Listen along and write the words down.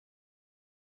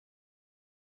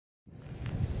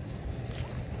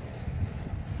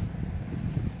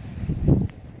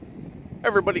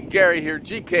Everybody, Gary here,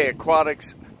 GK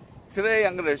Aquatics. Today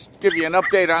I'm going to give you an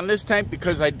update on this tank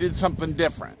because I did something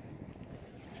different.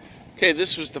 Okay,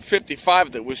 this was the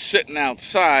 55 that was sitting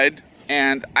outside,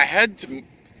 and I had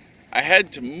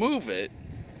to move it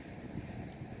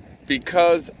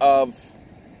because of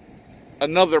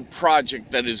another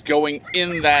project that is going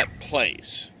in that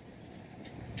place.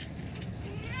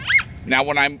 Now,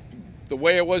 the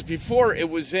way it was before, it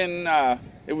was in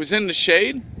the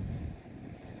shade.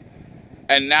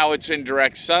 And now it's in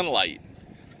direct sunlight.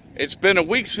 It's been a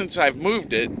week since I've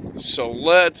moved it, so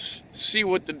let's see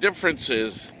what the difference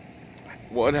is.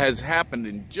 What has happened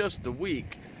in just a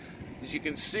week. As you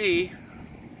can see,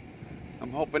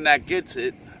 I'm hoping that gets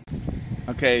it.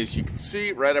 Okay, as you can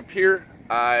see right up here,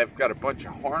 I've got a bunch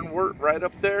of hornwort right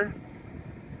up there.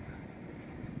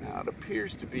 Now it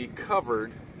appears to be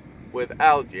covered with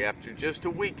algae after just a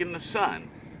week in the sun.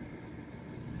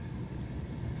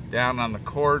 Down on the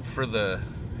cord for the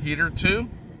heater too.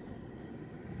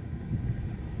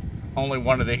 Only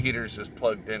one of the heaters is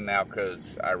plugged in now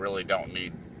because I really don't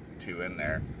need two in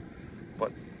there.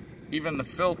 But even the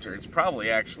filter, it's probably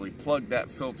actually plugged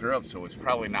that filter up, so it's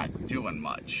probably not doing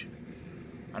much.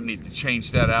 I need to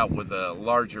change that out with a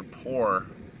larger pore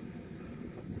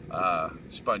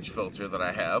sponge filter that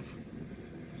I have.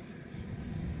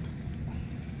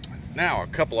 Now, a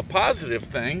couple of positive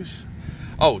things.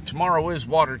 Oh, tomorrow is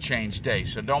water change day,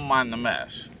 so don't mind the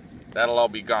mess. That'll all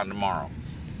be gone tomorrow.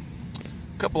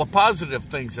 A couple of positive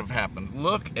things have happened.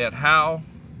 Look at how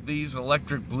these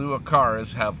electric blue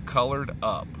Acaras have colored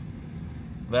up.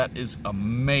 That is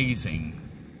amazing.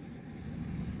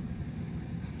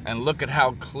 And look at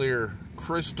how clear,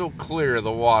 crystal clear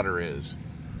the water is.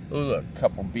 Oh, look, a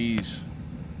couple bees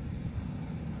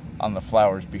on the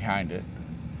flowers behind it.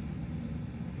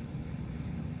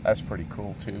 That's pretty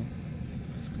cool too.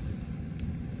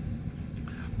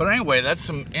 But anyway, that's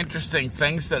some interesting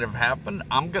things that have happened.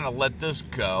 I'm going to let this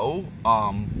go.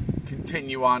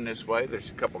 Continue on this way.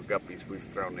 There's a couple guppies we've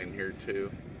thrown in here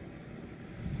too.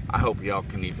 I hope y'all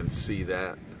can even see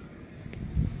that.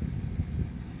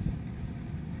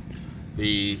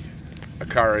 The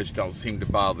Acaras don't seem to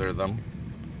bother them.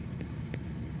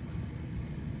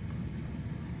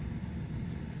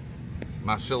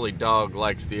 My silly dog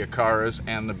likes the Acaras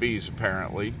and the bees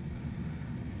apparently.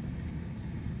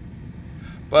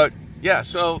 But yeah,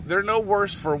 so they're no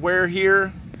worse for wear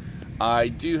here. I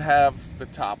do have the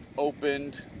top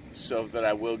opened so that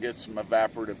I will get some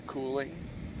evaporative cooling,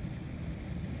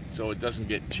 so it doesn't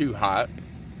get too hot.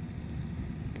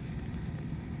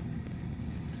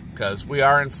 Because we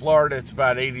are in Florida, it's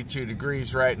about 82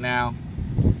 degrees right now,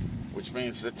 which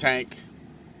means the tank,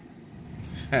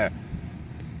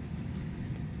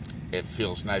 it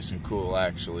feels nice and cool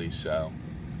actually, so.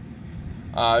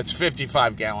 It's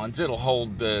 55 gallons. It'll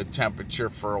hold the temperature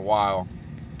for a while.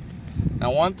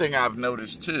 Now, one thing I've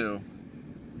noticed too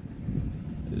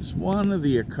is one of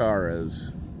the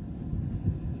Acaras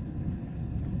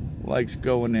likes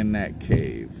going in that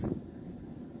cave.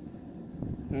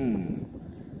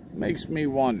 Makes me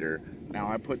wonder. Now,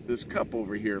 I put this cup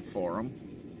over here for them,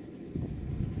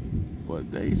 but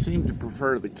they seem to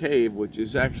prefer the cave, which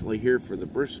is actually here for the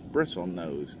bristle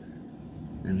nose.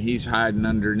 And he's hiding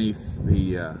underneath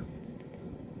the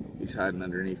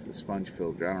sponge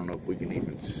filter. I don't know if we can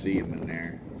even see him in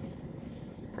there.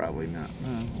 Probably not.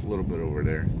 A little bit over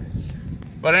there.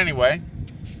 But anyway,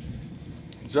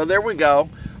 so there we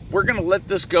go. We're gonna let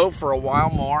this go for a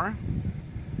while more,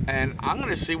 and I'm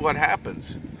gonna see what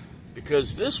happens,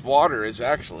 because this water is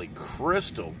actually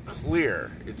crystal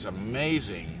clear. It's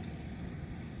amazing,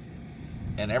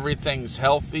 and everything's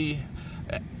healthy.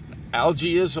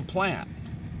 Algae is a plant,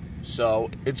 so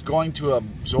it's going to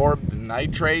absorb the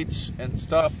nitrates and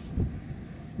stuff,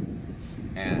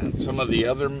 and some of the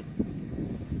other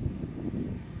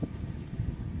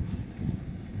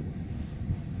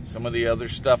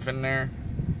stuff in there,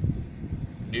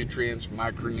 nutrients,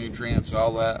 micronutrients,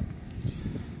 all that.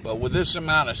 But with this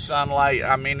amount of sunlight,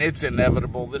 I mean, it's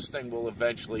inevitable. This thing will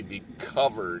eventually be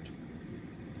covered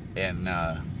in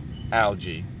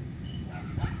algae.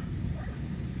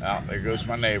 Oh, there goes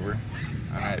my neighbor.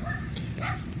 All right.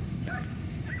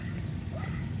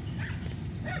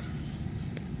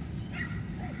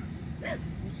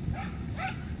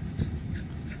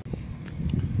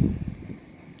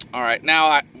 All right,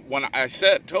 now when I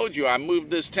told you I moved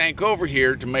this tank over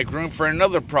here to make room for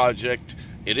another project.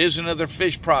 It is another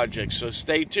fish project, so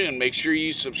stay tuned. Make sure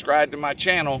you subscribe to my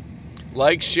channel.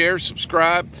 Like, share,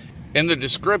 subscribe. In the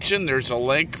description, there's a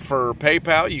link for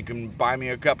PayPal. You can buy me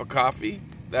a cup of coffee.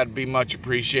 That'd be much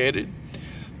appreciated.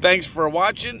 Thanks for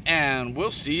watching, and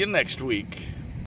we'll see you next week.